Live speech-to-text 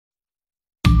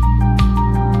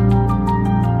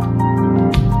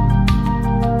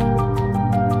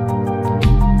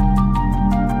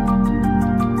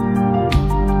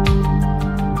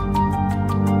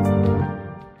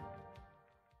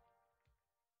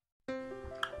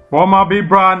Former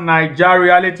Brother Naija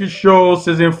reality show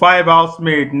season 5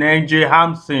 housemate Nengi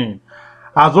Hampson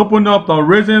has opened up on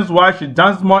reasons why she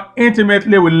dances more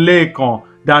intimately with Laycon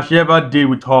than she ever did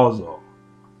with Ozo.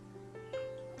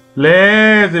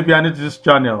 Please, if you are new to this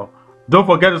channel, don't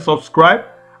forget to subscribe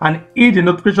and hit the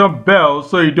notification bell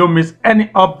so you don't miss any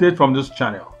update from this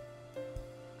channel.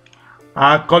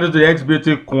 According to the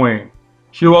ex-beauty queen,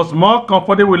 she was more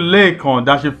comfortable with Laycon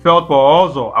than she felt for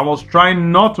Ozo and was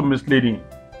trying not to mislead him.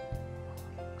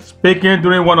 Speaking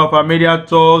during one of her media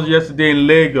tours yesterday in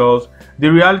Lagos,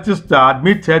 the reality star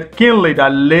admitted keenly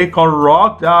that Laycon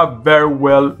rocked her very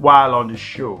well while on the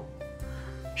show.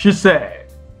 She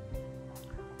said,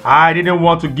 "I didn't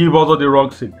want to give Ozo the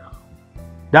wrong signal.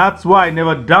 That's why I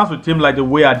never danced with him like the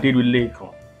way I did with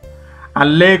Laycon.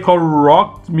 And Laycon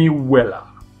rocked me well."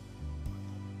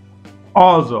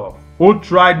 Ozo, who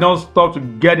tried non-stop to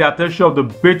get the attention of the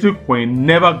beauty queen,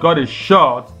 never got a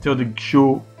shot till the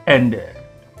show ended.